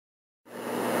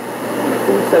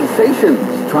sensations.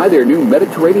 Try their new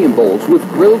Mediterranean bowls with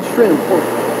grilled shrimp or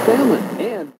salmon.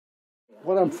 And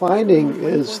what I'm finding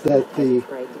is that the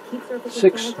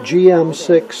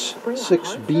 6GM6,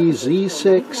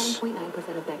 6BZ6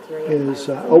 is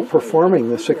outperforming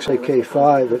the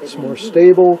 6AK5. It's more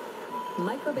stable,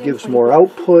 gives more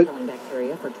output.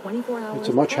 It's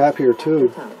a much happier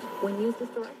tube.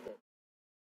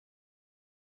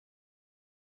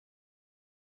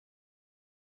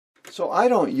 So I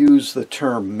don't use the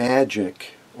term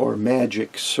magic or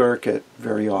magic circuit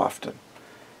very often.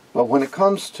 But when it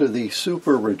comes to the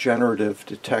super-regenerative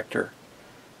detector,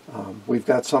 we've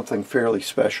got something fairly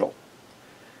special.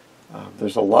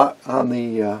 There's a lot on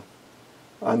the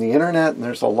internet, and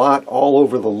there's a lot all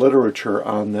over the literature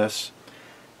on this,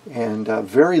 and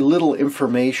very little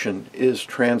information is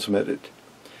transmitted.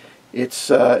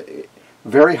 It's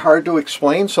very hard to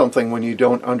explain something when you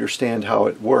don't understand how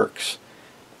it works.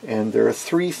 And there are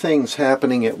three things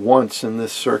happening at once in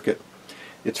this circuit.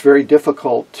 It's very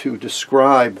difficult to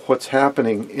describe what's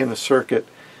happening in a circuit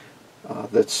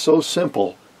that's so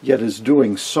simple, yet is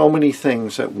doing so many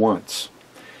things at once.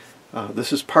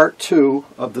 This is part 2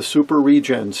 of the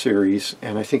Super-Regen series,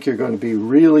 and I think you're going to be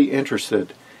really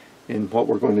interested in what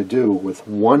we're going to do with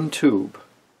one tube.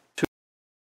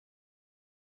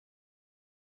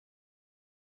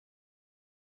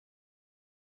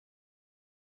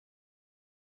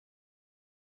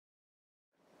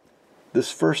 This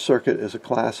first circuit is a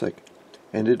classic,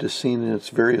 and it is seen in its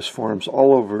various forms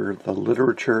all over the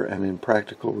literature and in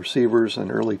practical receivers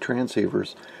and early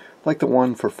transceivers, like the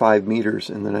one for 5 meters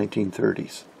in the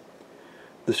 1930s.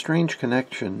 The strange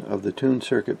connection of the tuned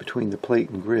circuit between the plate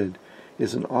and grid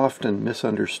is an often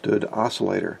misunderstood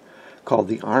oscillator called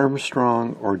the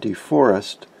Armstrong or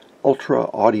DeForest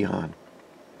ultra-audion.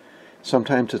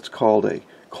 Sometimes it's called a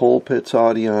Colpitts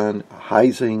audion, a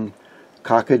Heising,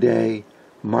 Cockaday,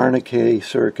 Marnacke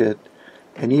circuit,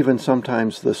 and even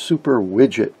sometimes the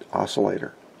super-widget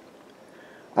oscillator.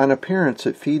 On appearance,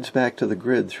 it feeds back to the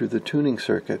grid through the tuning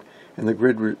circuit and the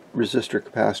grid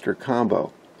resistor-capacitor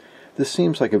combo. This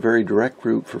seems like a very direct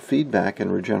route for feedback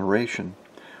and regeneration.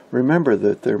 Remember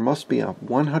that there must be a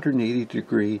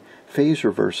 180-degree phase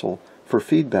reversal for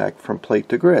feedback from plate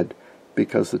to grid,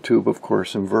 because the tube, of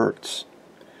course, inverts.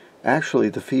 Actually,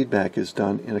 the feedback is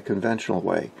done in a conventional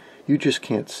way. You just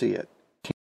can't see it.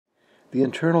 The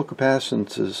internal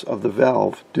capacitances of the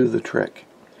valve do the trick.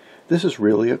 This is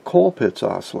really a Colpitts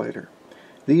oscillator.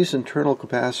 These internal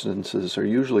capacitances are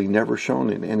usually never shown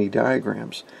in any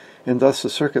diagrams, and thus the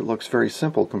circuit looks very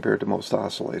simple compared to most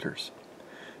oscillators.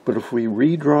 But if we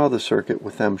redraw the circuit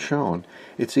with them shown,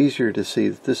 it's easier to see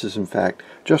that this is in fact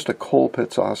just a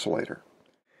Colpitts oscillator.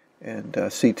 And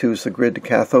C2 is the grid to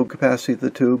cathode capacity of the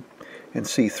tube, and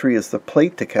C3 is the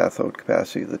plate to cathode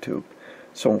capacity of the tube.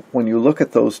 So when you look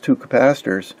at those two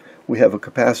capacitors, we have a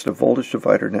capacitive voltage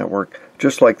divider network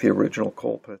just like the original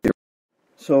Colpitts.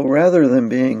 So rather than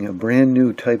being a brand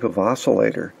new type of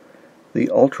oscillator, the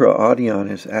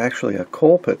ultra-audion is actually a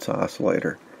Colpitts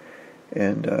oscillator.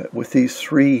 And with these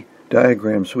three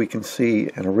diagrams we can see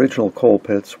an original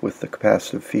Colpitts with the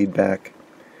capacitive feedback.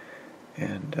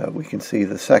 And we can see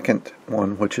the second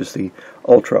one, which is the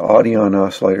ultra-audion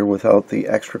oscillator without the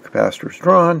extra capacitors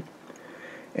drawn.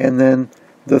 And then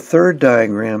the third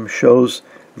diagram shows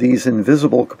these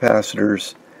invisible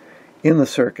capacitors in the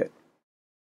circuit.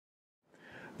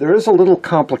 There is a little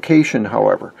complication,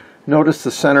 however. Notice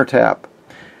the center tap.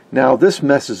 Now this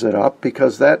messes it up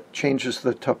because that changes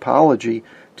the topology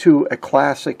to a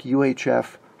classic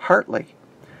UHF Hartley.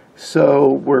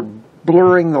 So we're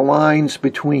blurring the lines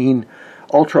between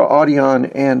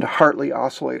ultra-audion and Hartley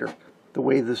oscillator, the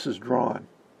way this is drawn.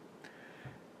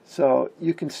 So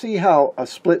you can see how a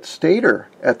split stator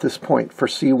at this point for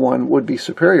C1 would be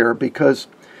superior, because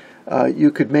you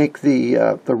could make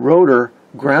the rotor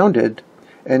grounded,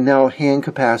 and now hand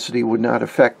capacity would not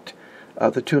affect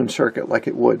the tuned circuit like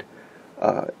it would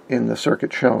in the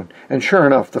circuit shown. And sure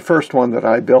enough, the first one that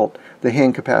I built, the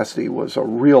hand capacity was a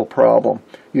real problem.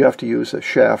 You have to use a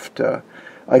shaft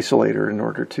isolator in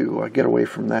order to get away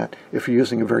from that if you're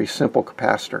using a very simple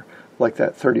capacitor like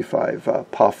that 35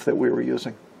 puff that we were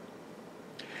using.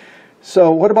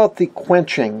 So what about the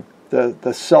quenching,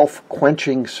 the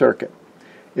self-quenching circuit?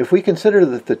 If we consider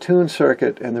that the tuned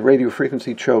circuit and the radio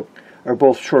frequency choke are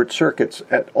both short circuits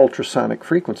at ultrasonic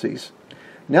frequencies,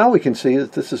 now we can see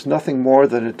that this is nothing more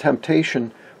than a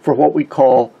temptation for what we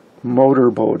call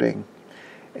motorboating.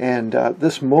 And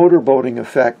this motorboating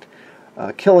effect,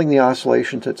 killing the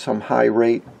oscillations at some high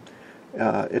rate,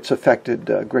 it's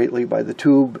affected greatly by the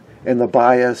tube and the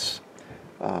bias,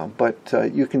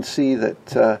 but you can see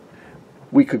that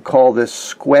we could call this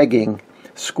squegging.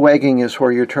 Squagging is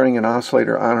where you're turning an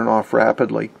oscillator on and off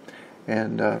rapidly,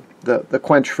 and the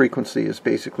quench frequency is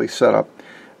basically set up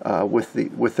with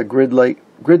the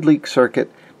grid leak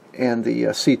circuit and the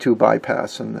C2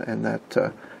 bypass, and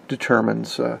that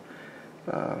determines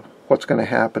what's going to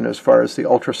happen as far as the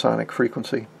ultrasonic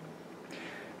frequency.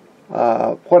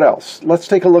 What else? Let's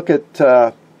take a look at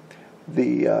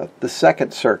the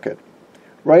second circuit.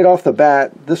 Right off the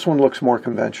bat, this one looks more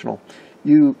conventional.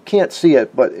 You can't see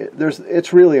it, but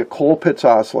it's really a Colpitts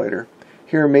oscillator,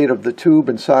 here made of the tube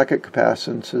and socket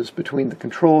capacitances between the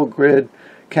control grid,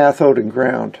 cathode, and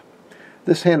ground.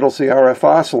 This handles the RF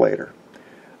oscillator.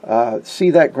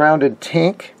 See that grounded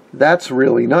tank? That's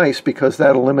really nice because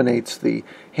that eliminates the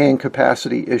hand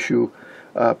capacity issue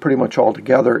pretty much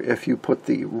altogether if you put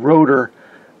the rotor,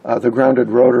 the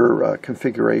grounded rotor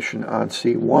configuration on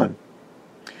C1.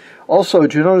 Also,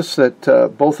 did you notice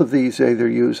that both of these either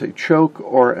use a choke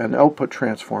or an output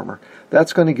transformer?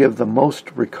 That's going to give the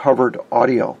most recovered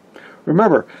audio.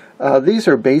 Remember, these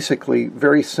are basically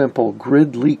very simple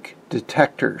grid leak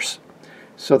detectors.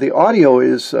 So the audio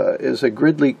is a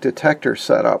grid leak detector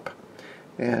setup.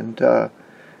 And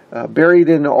buried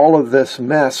in all of this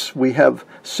mess, we have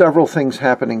several things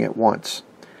happening at once.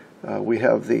 We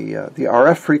have the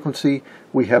RF frequency,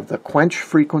 we have the quench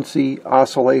frequency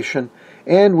oscillation,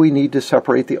 and we need to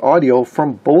separate the audio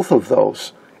from both of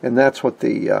those. And that's what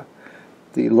the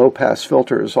low-pass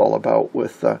filter is all about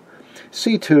with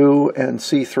C2 and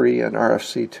C3 and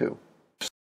RFC2.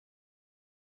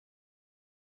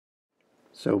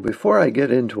 So before I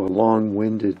get into a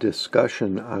long-winded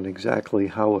discussion on exactly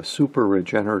how a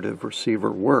super-regenerative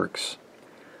receiver works,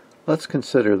 let's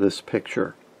consider this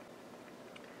picture.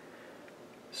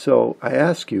 So I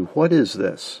ask you, what is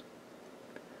this?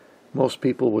 Most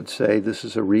people would say this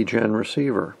is a regen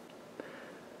receiver.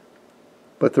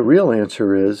 But the real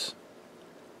answer is,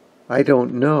 I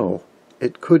don't know.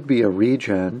 It could be a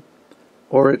regen,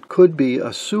 or it could be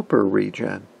a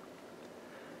super-regen.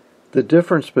 The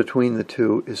difference between the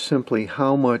two is simply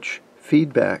how much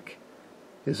feedback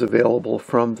is available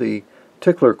from the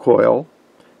tickler coil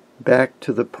back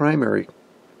to the primary.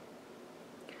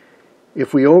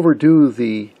 If we overdo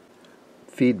the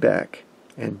feedback,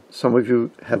 and some of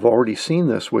you have already seen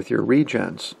this with your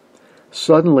regens,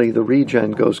 suddenly the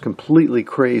regen goes completely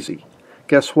crazy.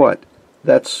 Guess what?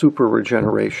 That's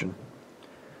super-regeneration.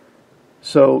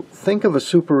 So think of a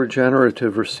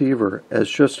super-regenerative receiver as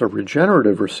just a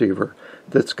regenerative receiver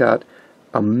that's got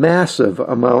a massive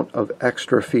amount of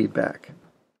extra feedback.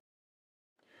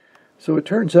 So it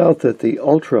turns out that the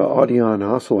Ultra Audion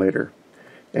oscillator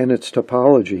and its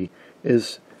topology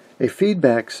is a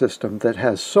feedback system that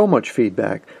has so much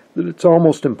feedback that it's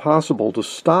almost impossible to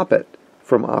stop it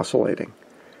from oscillating.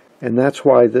 And that's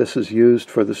why this is used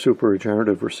for the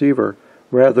super-regenerative receiver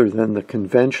rather than the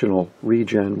conventional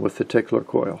regen with the tickler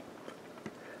coil.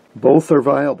 Both are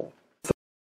viable.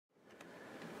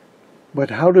 But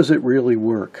how does it really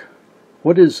work?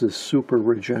 What is this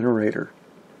super-regenerator?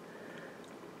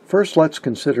 First, let's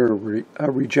consider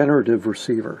a regenerative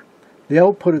receiver. The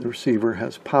output of the receiver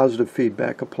has positive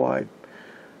feedback applied.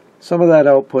 Some of that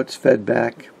output's fed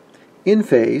back in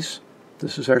phase.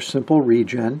 This is our simple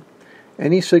regen.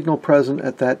 Any signal present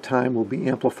at that time will be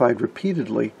amplified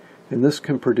repeatedly, and this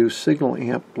can produce signal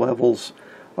amp levels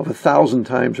of 1,000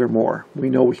 times or more. We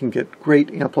know we can get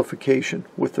great amplification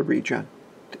with the regen.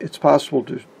 It's possible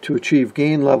to achieve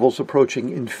gain levels approaching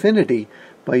infinity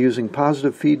by using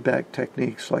positive feedback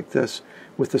techniques like this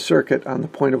with the circuit on the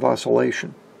point of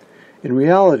oscillation. In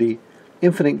reality,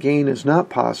 infinite gain is not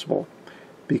possible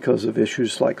because of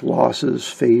issues like losses,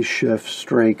 phase shifts,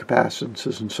 stray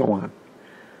capacitances, and so on.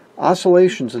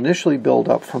 Oscillations initially build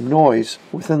up from noise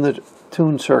within the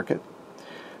tuned circuit.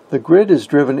 The grid is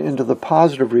driven into the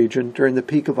positive region during the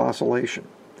peak of oscillation.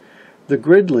 The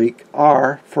grid leak,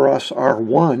 R, for us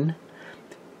R1,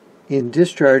 in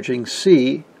discharging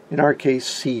C, in our case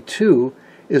C2,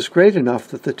 is great enough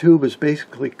that the tube is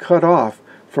basically cut off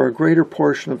for a greater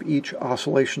portion of each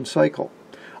oscillation cycle,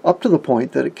 up to the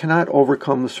point that it cannot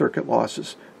overcome the circuit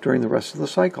losses during the rest of the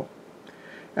cycle.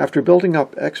 After building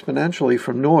up exponentially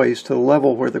from noise to the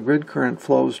level where the grid current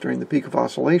flows during the peak of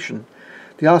oscillation,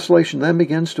 the oscillation then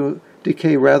begins to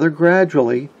decay rather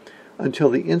gradually until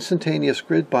the instantaneous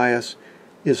grid bias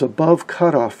is above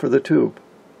cutoff for the tube.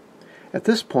 At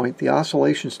this point, the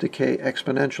oscillations decay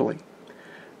exponentially.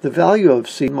 The value of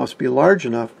C must be large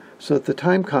enough so that the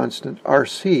time constant,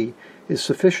 RC, is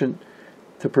sufficient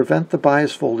to prevent the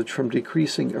bias voltage from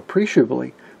decreasing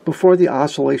appreciably before the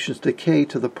oscillations decay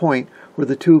to the point where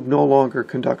the tube no longer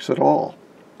conducts at all.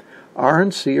 R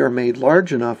and C are made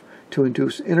large enough to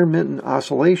induce intermittent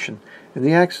oscillation, and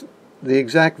the The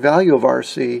exact value of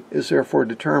RC is therefore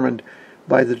determined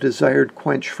by the desired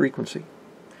quench frequency.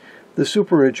 The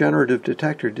superregenerative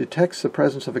detector detects the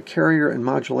presence of a carrier and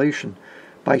modulation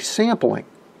by sampling.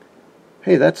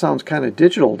 Hey, that sounds kind of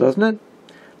digital, doesn't it?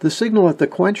 The signal at the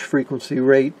quench frequency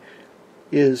rate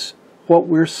is what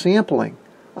we're sampling.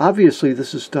 Obviously,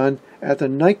 this is done at the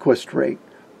Nyquist rate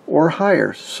or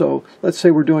higher. So let's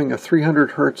say we're doing a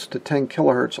 300 Hz to 10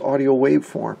 kHz audio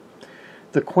waveform.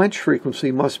 The quench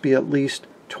frequency must be at least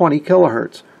 20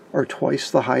 kHz, or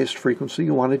twice the highest frequency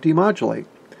you want to demodulate.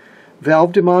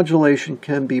 Valve demodulation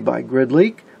can be by grid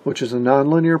leak, which is a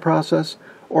nonlinear process,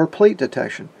 or plate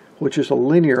detection, which is a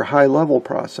linear high-level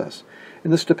process,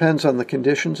 and this depends on the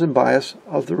conditions and bias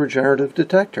of the regenerative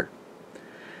detector.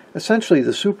 Essentially,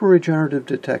 the superregenerative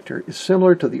detector is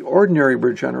similar to the ordinary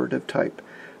regenerative type,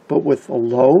 but with a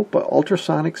low but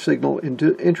ultrasonic signal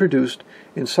introduced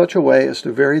in such a way as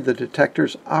to vary the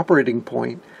detector's operating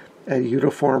point at a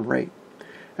uniform rate.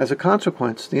 As a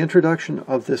consequence, the introduction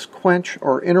of this quench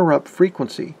or interrupt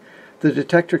frequency, the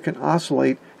detector can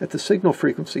oscillate at the signal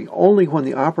frequency only when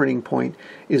the operating point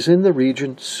is in the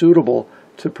region suitable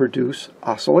to produce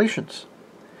oscillations.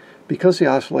 Because the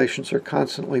oscillations are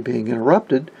constantly being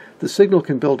interrupted, the signal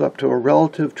can build up to a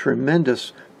relative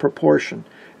tremendous proportion,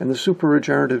 and the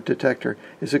superregenerative detector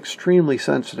is extremely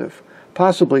sensitive,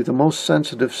 possibly the most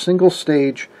sensitive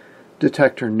single-stage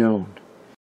detector known.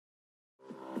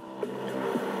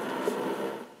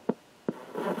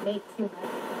 Make too much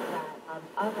of that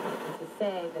other than to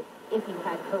say that if you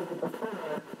had COVID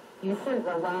before, you shouldn't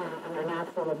rely on your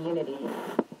natural immunity.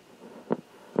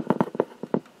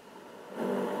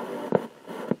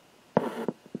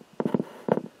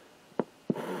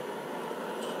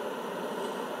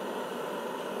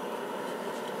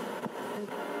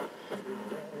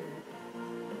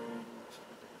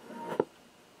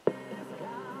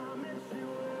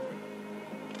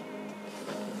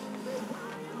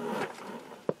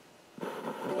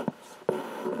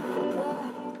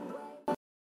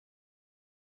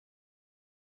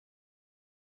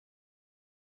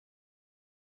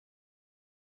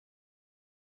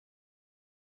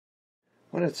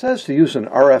 When it says to use an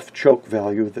RF choke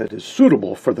value that is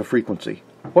suitable for the frequency,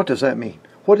 what does that mean?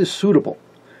 What is suitable?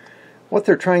 What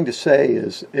they're trying to say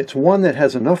is it's one that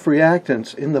has enough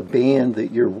reactance in the band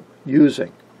that you're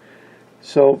using.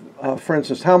 So, for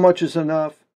instance, how much is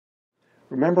enough?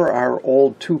 Remember our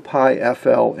old 2 pi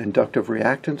FL inductive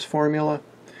reactance formula?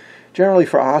 Generally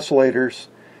for oscillators,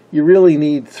 you really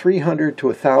need 300 to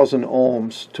 1,000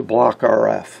 ohms to block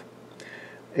RF.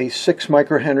 A 6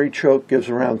 microhenry choke gives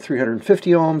around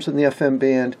 350 ohms in the FM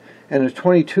band, and a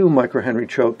 22 microhenry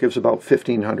choke gives about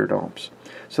 1,500 ohms.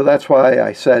 So that's why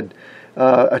I said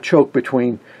a choke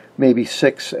between maybe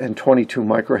 6 and 22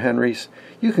 microhenries.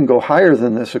 You can go higher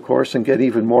than this, of course, and get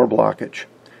even more blockage.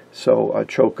 So a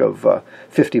choke of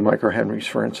 50 microhenries,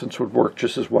 for instance, would work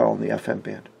just as well in the FM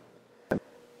band.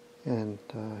 And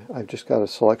I've just got a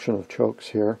selection of chokes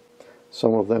here.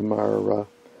 Some of them are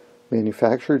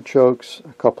manufactured chokes.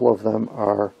 A couple of them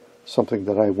are something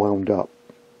that I wound up.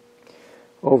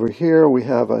 Over here we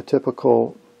have a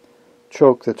typical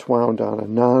choke that's wound on a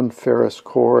non-ferrous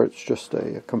core. It's just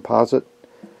a composite,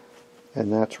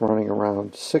 and that's running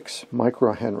around 6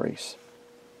 microhenries.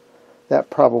 That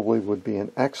probably would be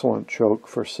an excellent choke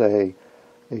for, say,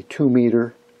 a 2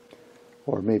 meter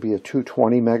or maybe a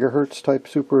 220 megahertz type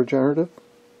superregenerative.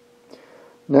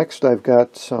 Next I've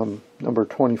got some number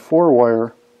 24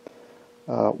 wire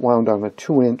wound on a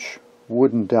 2-inch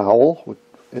wooden dowel, which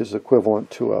is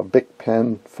equivalent to a Bic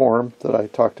pen form that I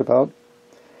talked about,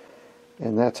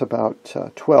 and that's about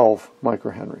 12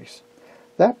 microhenries.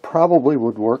 That probably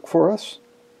would work for us.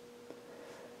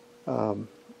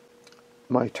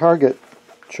 My target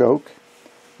choke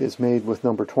is made with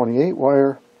number 28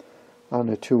 wire on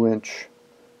a 2-inch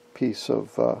piece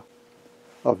of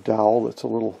dowel that's a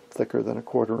little thicker than a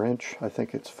 1/4 inch. I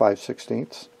think it's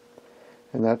 5/16,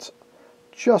 and that's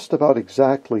just about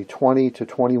exactly 20 to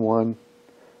 21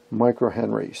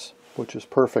 microhenries, which is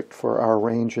perfect for our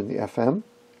range in the FM.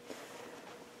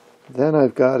 Then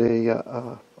I've got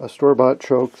a store-bought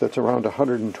choke that's around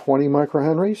 120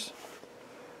 microhenries,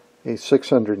 a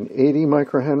 680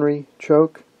 microhenry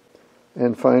choke,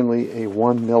 and finally a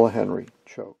 1 millihenry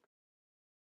choke.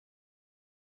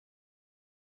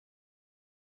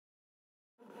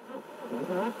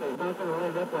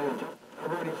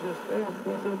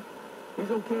 He's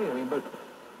okay, I mean, but...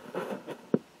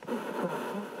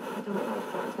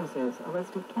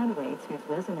 Arrested candidates whose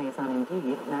resumes on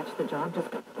Indeed match the job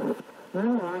description.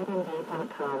 Learn more at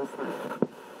Indeed.com.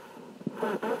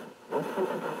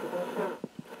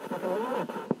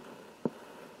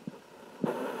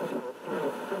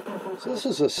 So this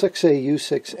is a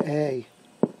 6AU6A.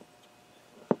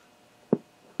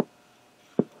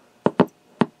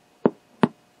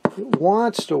 It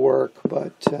wants to work,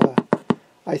 but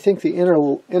I think the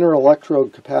inner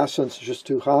electrode capacitance is just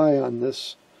too high on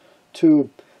this tube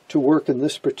to work in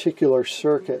this particular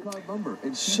circuit.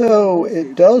 So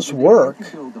it does work,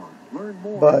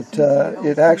 but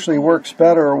it actually works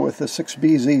better with the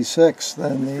 6BZ6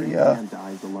 than the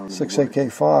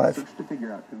 6AK5.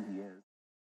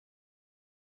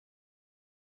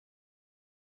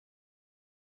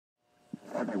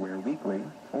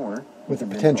 With the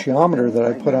potentiometer that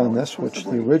I put on this, which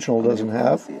the original doesn't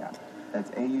have.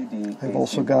 I've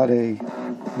also got a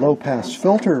low-pass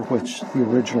filter, which the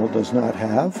original does not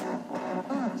have.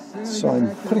 So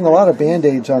I'm putting a lot of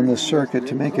band-aids on this circuit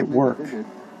to make it work.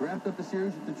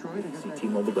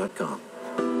 T-Mobile.com.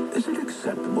 Is it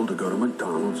acceptable to go to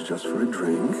McDonald's just for a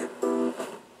drink?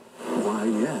 Why,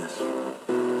 yes.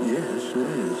 Yes, it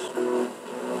is.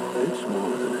 It's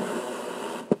more than enough.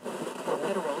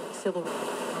 Federal civil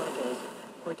charges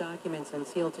where documents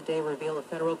unsealed today reveal a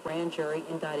federal grand jury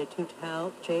indicted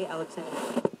Tutal J. Alexander.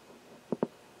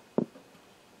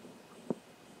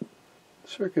 The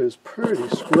circuit is pretty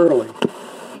squirrely.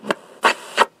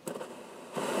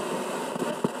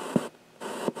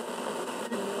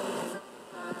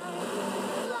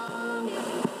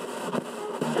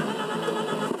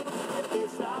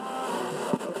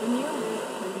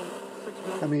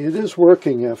 I mean, it is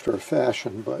working after a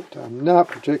fashion, but I'm not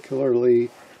particularly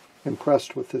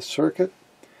impressed with this circuit.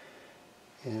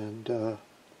 And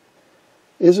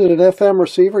is it an FM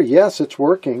receiver? Yes, it's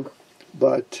working,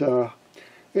 but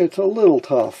it's a little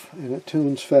tough, and it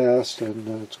tunes fast, and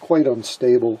it's quite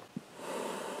unstable.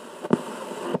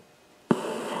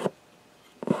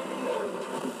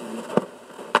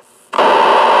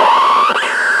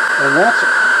 And that's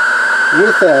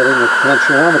with adding a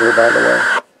potentiometer, by the way.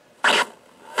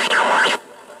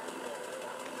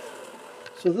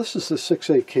 So this is the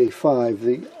 6AK5.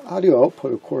 The audio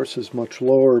output, of course, is much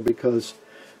lower because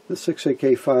the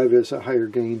 6AK5 is a higher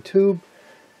gain tube,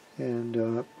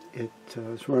 and it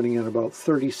is running at about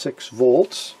 36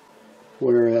 volts,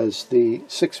 whereas the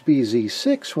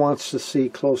 6BZ6 wants to see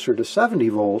closer to 70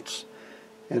 volts,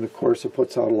 and of course it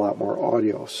puts out a lot more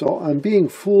audio. So I'm being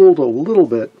fooled a little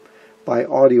bit by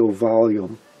audio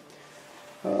volume.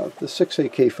 The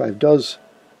 6AK5 does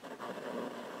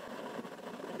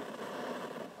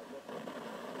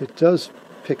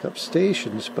pick up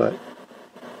stations, but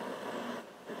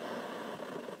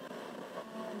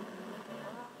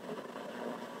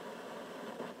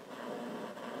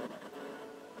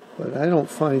I don't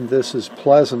find this as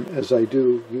pleasant as I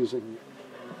do using.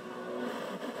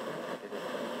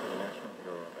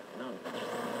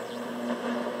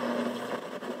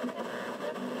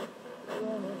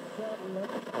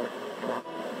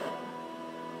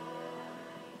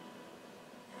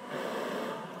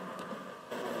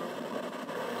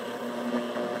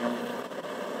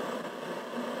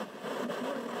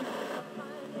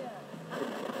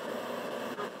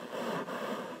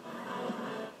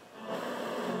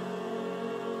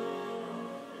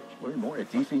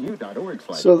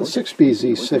 So the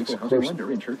 6BZ6, of course,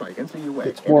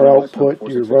 it's more output,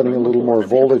 you're running a little more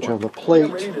voltage on the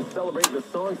plate.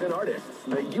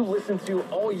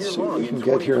 So you can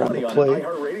get here on the plate.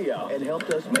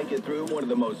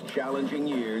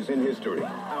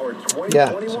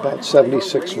 Yeah, it's about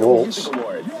 76 volts.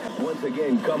 Once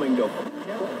again, coming to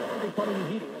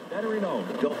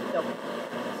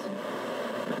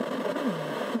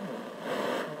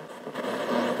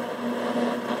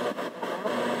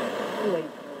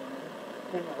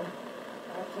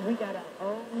we got our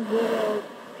own little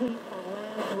piece of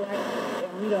land right,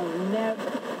 and we don't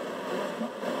never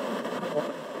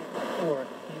or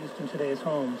used in today's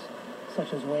homes,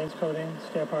 such as wainscoting,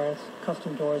 stair parts,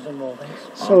 custom doors, and moldings.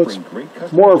 So it's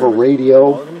more of a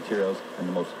radio,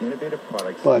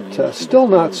 but still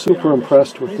not super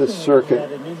impressed with this circuit.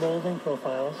 Added new molding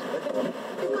profiles.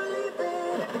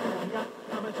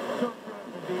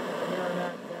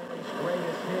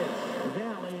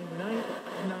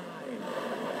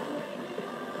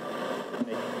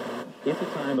 It's a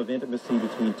time of intimacy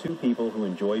between two people who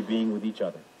enjoy being with each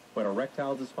other. But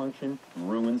erectile dysfunction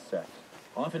ruins sex,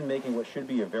 often making what should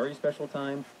be a very special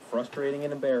time frustrating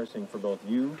and embarrassing for both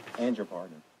you and your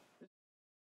partner.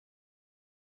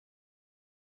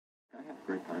 I had a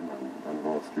great time on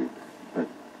Wall Street, but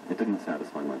it didn't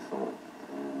satisfy my soul.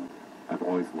 And I've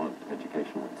always loved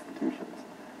educational institutions.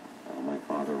 My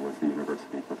father was the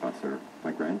university professor.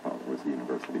 My grandfather was the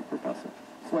university professor.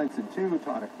 Swenson, too,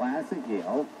 taught a class at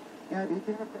Yale. Yeah,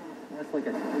 that's like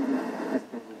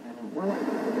we're like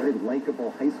the very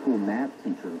likable high school math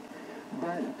teacher.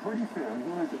 But pretty soon,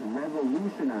 he was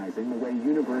revolutionizing the way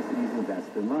universities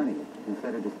invest their money.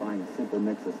 Instead of just buying a simple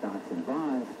mix of stocks and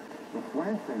bonds, with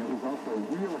Branson, it was also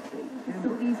real estate.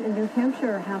 Facilities in New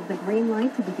Hampshire have the green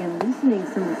light to begin loosening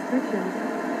some restrictions.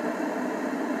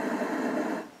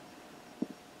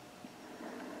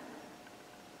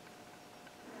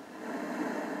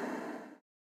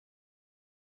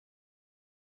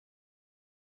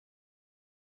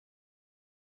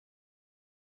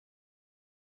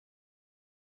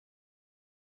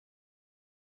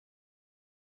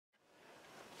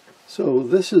 So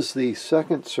this is the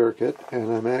second circuit,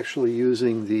 and I'm actually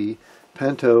using the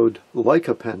pentode like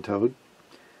a pentode.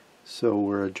 So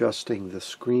we're adjusting the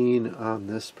screen on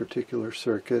this particular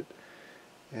circuit,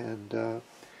 and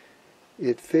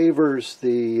it favors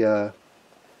the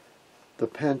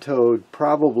pentode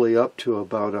probably up to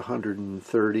about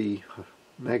 130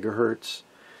 megahertz.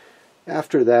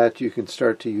 After that, you can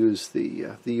start to use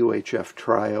the UHF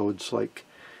triodes like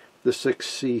the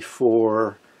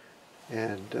 6C4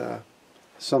 and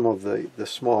some of the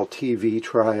small TV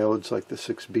triodes like the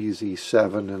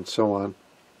 6BZ7 and so on.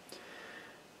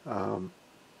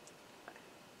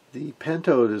 The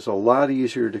pentode is a lot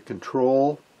easier to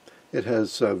control. It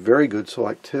has very good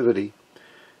selectivity.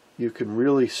 You can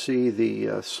really see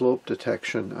the slope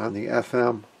detection on the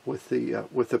FM with the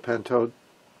pentode,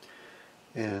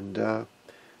 and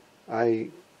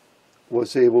I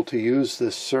was able to use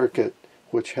this circuit,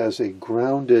 which has a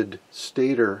grounded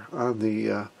stator on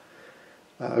the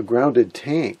grounded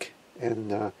tank,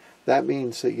 and that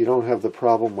means that you don't have the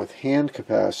problem with hand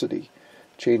capacity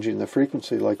changing the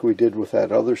frequency like we did with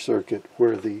that other circuit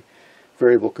where the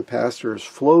variable capacitor is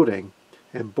floating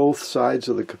and both sides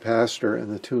of the capacitor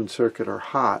and the tuned circuit are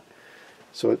hot.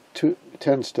 So it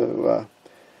tends to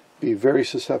be very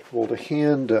susceptible to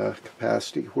hand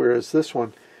capacity, whereas this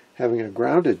one, having a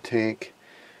grounded tank,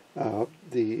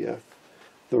 the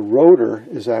rotor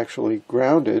is actually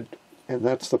grounded, and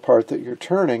that's the part that you're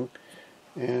turning,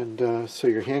 and so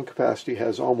your hand capacity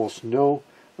has almost no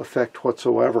effect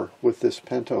whatsoever with this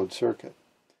pentode circuit.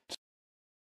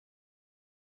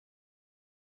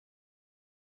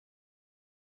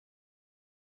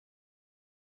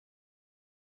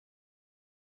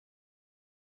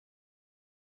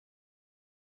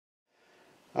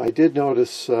 I did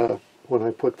notice when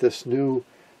I put this new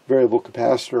variable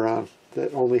capacitor on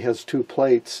that only has 2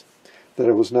 plates that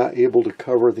I was not able to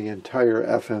cover the entire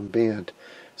FM band.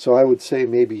 So I would say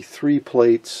maybe 3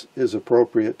 plates is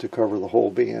appropriate to cover the whole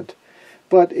band.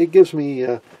 But it gives me,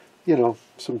 you know,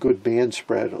 some good band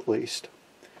spread at least.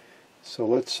 So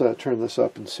let's turn this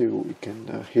up and see what we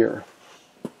can hear.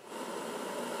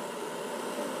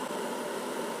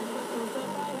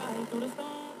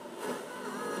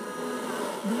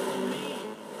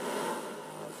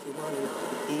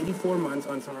 $84 months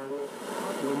on some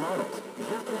popular models.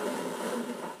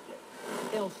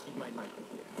 Else you might like to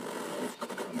hear.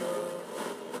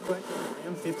 But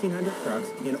 1,500 trucks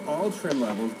in all trim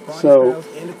levels. So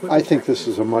I think this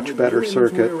is a much better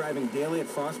circuit.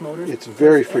 It's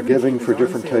very forgiving for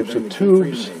different types of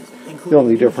tubes. The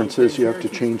only difference is you have to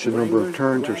change the number of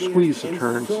turns or squeeze the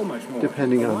turns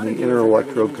depending on the inner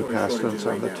electrode capacitance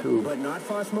on the tube.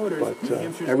 But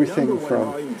everything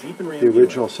from the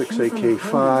original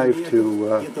 6AK5 to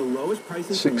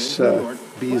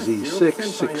 6BZ6,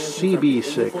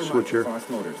 6CB6, which are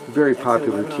very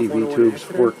popular TV tubes,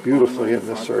 work beautifully in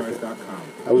this circuit.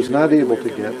 I was not able to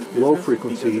get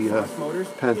low-frequency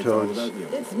pentodes,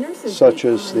 such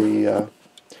as the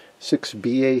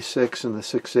 6BA6 and the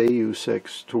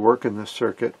 6AU6, to work in this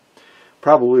circuit.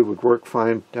 Probably would work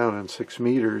fine down on 6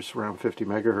 meters, around 50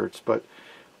 megahertz, but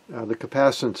the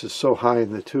capacitance is so high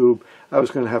in the tube, I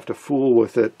was going to have to fool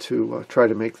with it to try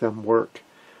to make them work.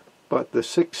 But the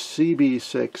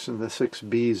 6CB6 and the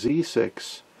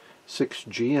 6BZ6,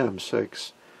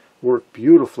 6GM6 work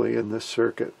beautifully in this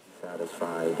circuit.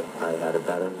 Satisfied I had a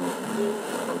better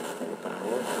approach to the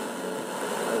diet.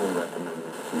 I will recommend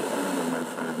it to any of my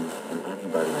friends and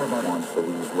anybody who wants to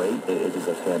lose weight. It is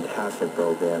a fantastic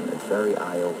program. It's very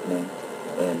eye-opening,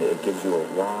 and it gives you a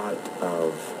lot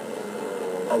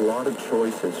of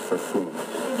choices for food.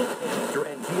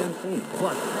 And GNC.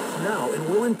 Plus, now it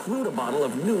will include a bottle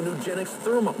of new Nugenix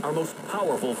Thermo, our most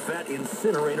powerful fat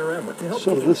incinerator ever.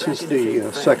 So this is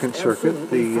the second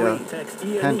circuit, the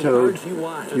pentode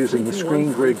using the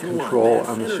screen grid control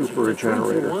on the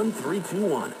Super-Regenerator.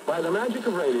 By the magic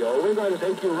of radio, we're going to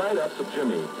take you right up to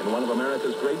Jimmy in one of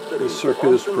America's great cities. This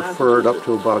circuit is preferred up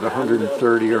to about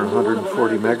 130 or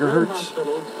 140 megahertz.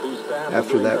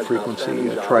 After that frequency,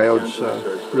 triodes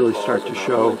really start to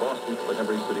show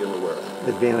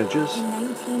advantages.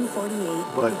 In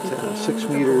but 6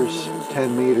 meters,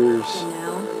 10 meters,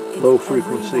 low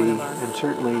frequency, and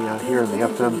certainly here in the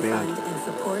FM band,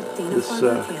 this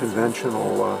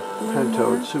conventional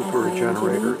pentode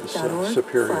super-regenerator is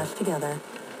superior.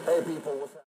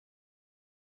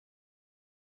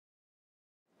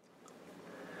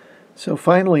 So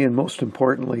finally, and most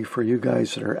importantly for you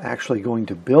guys that are actually going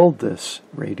to build this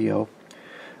radio,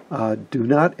 do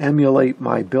not emulate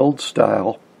my build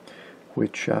style,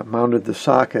 which mounted the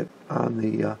socket on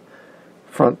the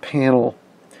front panel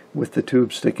with the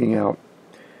tube sticking out.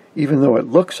 Even though it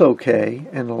looks okay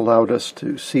and allowed us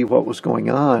to see what was going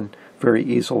on very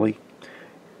easily,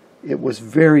 it was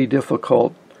very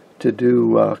difficult to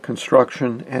do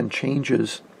construction and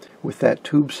changes with that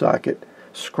tube socket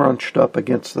scrunched up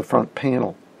against the front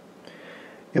panel.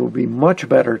 It would be much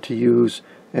better to use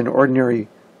an ordinary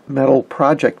metal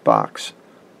project box,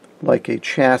 like a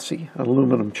chassis, an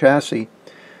aluminum chassis,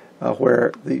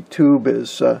 where the tube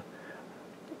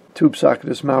socket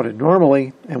is mounted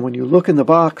normally, and when you look in the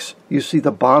box, you see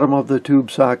the bottom of the tube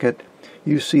socket,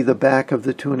 you see the back of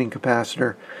the tuning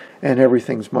capacitor, and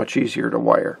everything's much easier to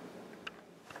wire.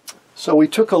 So we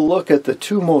took a look at the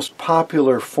two most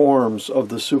popular forms of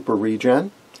the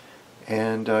Super-Regen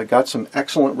and got some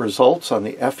excellent results on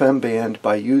the FM band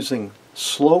by using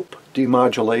slope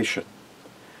demodulation.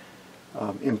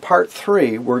 In part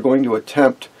 3, we're going to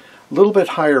attempt a little bit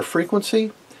higher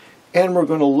frequency, and we're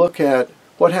going to look at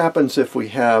what happens if we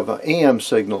have AM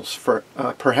signals, for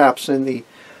perhaps in the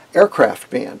aircraft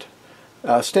band.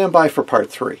 Stand by for part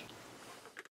 3.